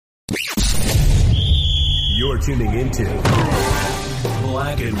You're tuning into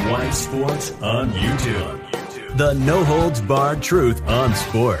Black and White Sports on YouTube. The no-holds-barred truth on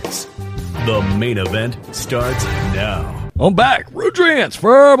sports. The main event starts now. I'm back. Rudrance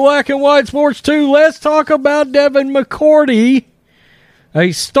for Black and White Sports 2. Let's talk about Devin McCourty,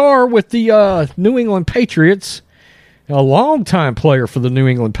 a star with the New England Patriots, a longtime player for the New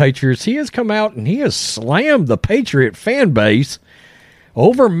England Patriots. He has come out and he has slammed the Patriot fan base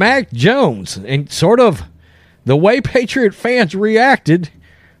over Mac Jones, and sort of the way Patriot fans reacted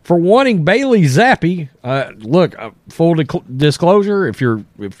for wanting Bailey Zappi. Look, full disclosure, if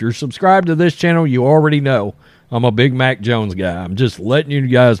you're subscribed to this channel, you already know I'm a big Mac Jones guy. I'm just letting you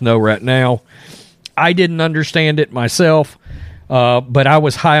guys know right now. I didn't understand it myself, but I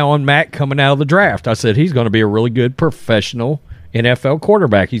was high on Mac coming out of the draft. I said he's going to be a really good professional NFL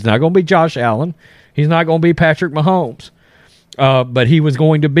quarterback. He's not going to be Josh Allen. He's not going to be Patrick Mahomes. But he was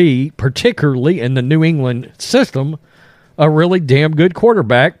going to be, particularly in the New England system, a really damn good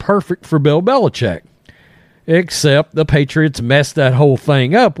quarterback, perfect for Bill Belichick. Except the Patriots messed that whole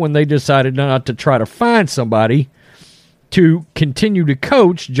thing up when they decided not to try to find somebody to continue to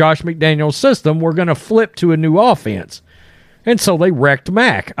coach Josh McDaniels' system. We're going to flip to a new offense. And so they wrecked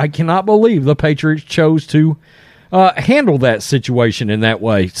Mac. I cannot believe the Patriots chose to handle that situation in that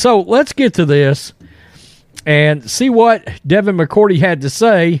way. So let's get to this and see what Devin McCourty had to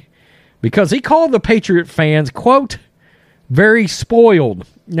say, because he called the Patriot fans, quote, very spoiled.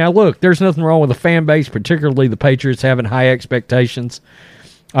 Now, look, there's nothing wrong with the fan base, particularly the Patriots having high expectations.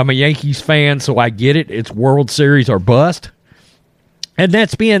 I'm a Yankees fan, so I get it. It's World Series or bust. And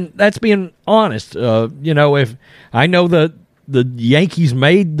that's being honest. If I know the Yankees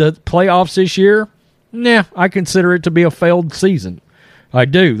made the playoffs this year, I consider it to be a failed season. I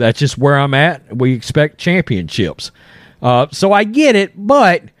do. That's just where I'm at. We expect championships. So I get it,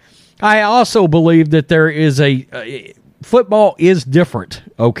 but I also believe that there is football is different,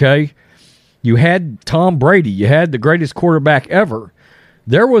 okay? You had Tom Brady. You had the greatest quarterback ever.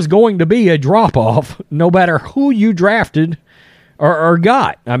 There was going to be a drop-off no matter who you drafted or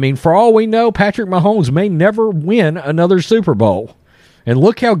got. I mean, for all we know, Patrick Mahomes may never win another Super Bowl. And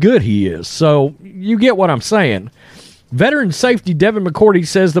look how good he is. So you get what I'm saying. Veteran safety Devin McCourty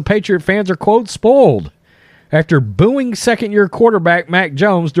says the Patriot fans are, quote, spoiled after booing second-year quarterback Mac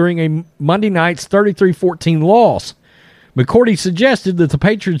Jones during a Monday night's 33-14 loss. McCourty suggested that the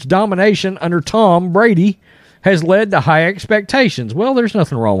Patriots' domination under Tom Brady has led to high expectations. Well, there's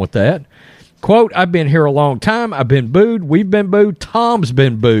nothing wrong with that. Quote, I've been here a long time. I've been booed. We've been booed. Tom's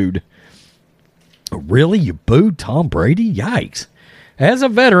been booed. Really? You booed Tom Brady? Yikes. As a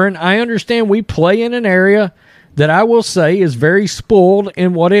veteran, I understand we play in an area that I will say is very spoiled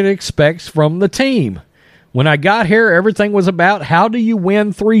in what it expects from the team. When I got here, everything was about how do you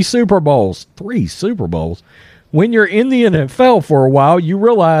win 3 Super Bowls? 3 Super Bowls? When you're in the NFL for a while, you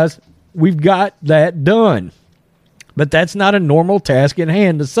realize we've got that done. But that's not a normal task at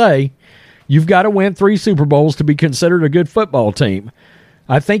hand to say you've got to win 3 Super Bowls to be considered a good football team.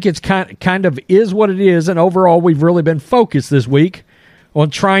 I think it's kind of is what it is, and overall we've really been focused this week on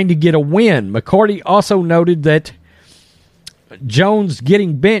trying to get a win. McCourty also noted that Jones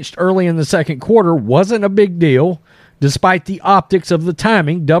getting benched early in the second quarter wasn't a big deal, despite the optics of the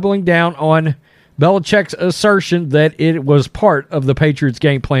timing, doubling down on Belichick's assertion that it was part of the Patriots'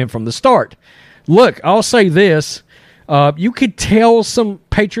 game plan from the start. Look, I'll say this. You could tell some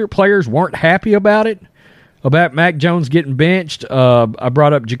Patriot players weren't happy about it, about Mac Jones getting benched. I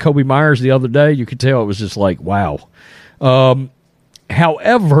brought up Jacoby Myers the other day. You could tell it was just like, wow.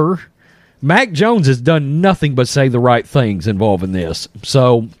 However, Mac Jones has done nothing but say the right things involving this.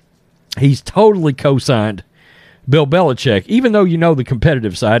 So he's totally co-signed Bill Belichick. Even though you know the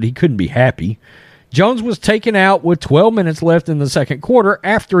competitive side, he couldn't be happy. Jones was taken out with 12 minutes left in the second quarter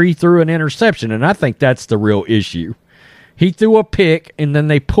after he threw an interception, and I think that's the real issue. He threw a pick, and then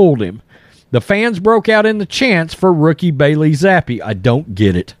they pulled him. The fans broke out into chants for rookie Bailey Zappi. I don't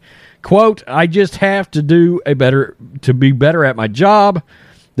get it. Quote, I just have to be better at my job.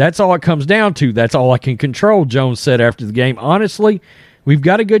 That's all it comes down to. That's all I can control, Jones said after the game. Honestly, we've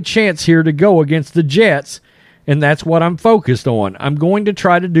got a good chance here to go against the Jets, and that's what I'm focused on. I'm going to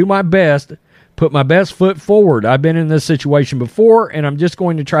try to do my best, put my best foot forward. I've been in this situation before, and I'm just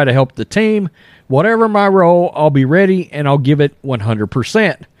going to try to help the team. Whatever my role, I'll be ready, and I'll give it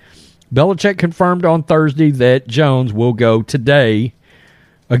 100%. Belichick confirmed on Thursday that Jones will go today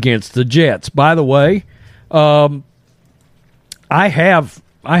against the Jets. By the way, I have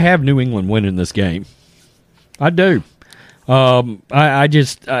New England winning this game. I do.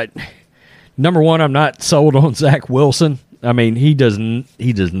 Number one, I'm not sold on Zach Wilson. I mean, he does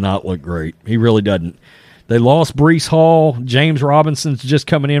not look great. He really doesn't. They lost Breece Hall. James Robinson's just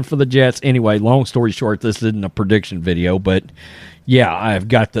coming in for the Jets. Anyway, long story short, this isn't a prediction video, but yeah, I've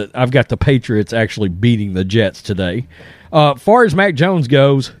got the Patriots actually beating the Jets today. Far as Mac Jones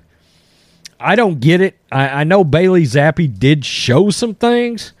goes, I don't get it. I know Bailey Zappi did show some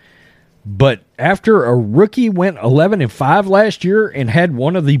things, but after a rookie went 11-5 last year and had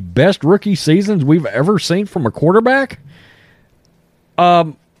one of the best rookie seasons we've ever seen from a quarterback,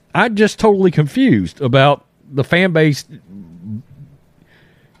 I'm just totally confused about the fan base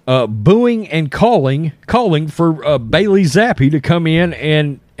booing and calling for Bailey Zappi to come in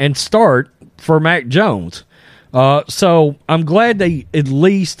and start for Mac Jones. So I'm glad they at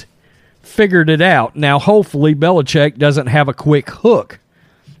least figured it out. Now, hopefully, Belichick doesn't have a quick hook.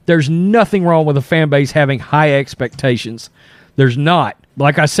 There's nothing wrong with a fan base having high expectations. There's not.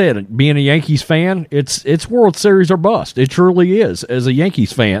 Like I said, being a Yankees fan, it's World Series or bust. It truly is, as a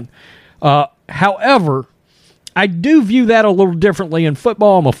Yankees fan. However, I do view that a little differently in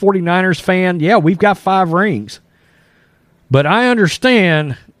football. I'm a 49ers fan. Yeah, we've got 5 rings. But I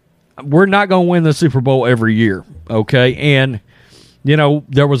understand we're not going to win the Super Bowl every year, okay? And, you know,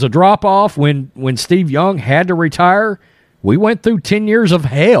 there was a drop-off when Steve Young had to retire. We went through 10 years of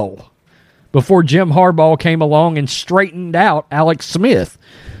hell before Jim Harbaugh came along and straightened out Alex Smith.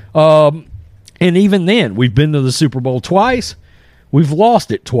 And even then, we've been to the Super Bowl twice. We've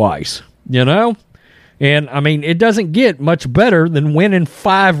lost it twice, you know? And, I mean, it doesn't get much better than winning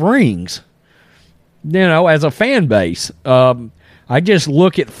 5 rings, you know, as a fan base. I just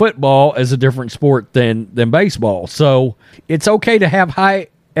look at football as a different sport than baseball. So it's okay to have high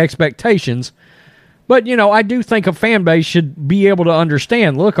expectations. But, you know, I do think a fan base should be able to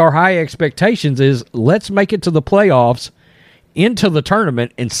understand, look, our high expectations is let's make it to the playoffs, into the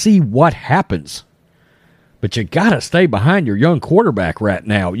tournament, and see what happens. But you got to stay behind your young quarterback right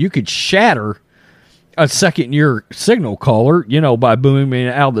now. You could shatter a second-year signal caller, you know, by booing him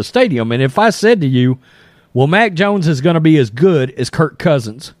out of the stadium. And if I said to you, well, Mac Jones is going to be as good as Kirk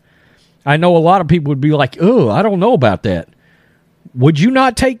Cousins, I know a lot of people would be like, oh, I don't know about that. Would you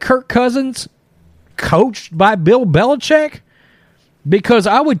not take Kirk Cousins coached by Bill Belichick? Because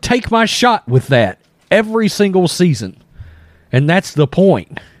I would take my shot with that every single season. And that's the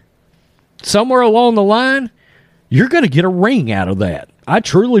point. Somewhere along the line, you're going to get a ring out of that. I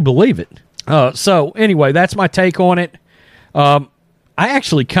truly believe it. So, anyway, that's my take on it. I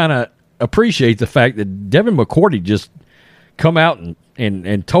actually kind of appreciate the fact that Devin McCourty just come out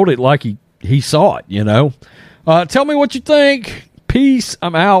and told it like he saw it, you know. Tell me what you think. Peace.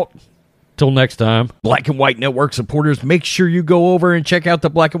 I'm out. Till next time. Black and White Network supporters, make sure you go over and check out the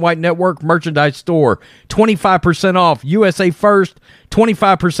Black and White Network merchandise store. 25% off USA First.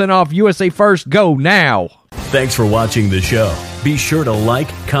 25% off USA First. Go now. Thanks for watching the show. Be sure to like,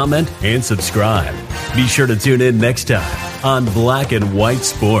 comment, and subscribe. Be sure to tune in next time on Black and White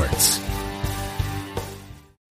Sports.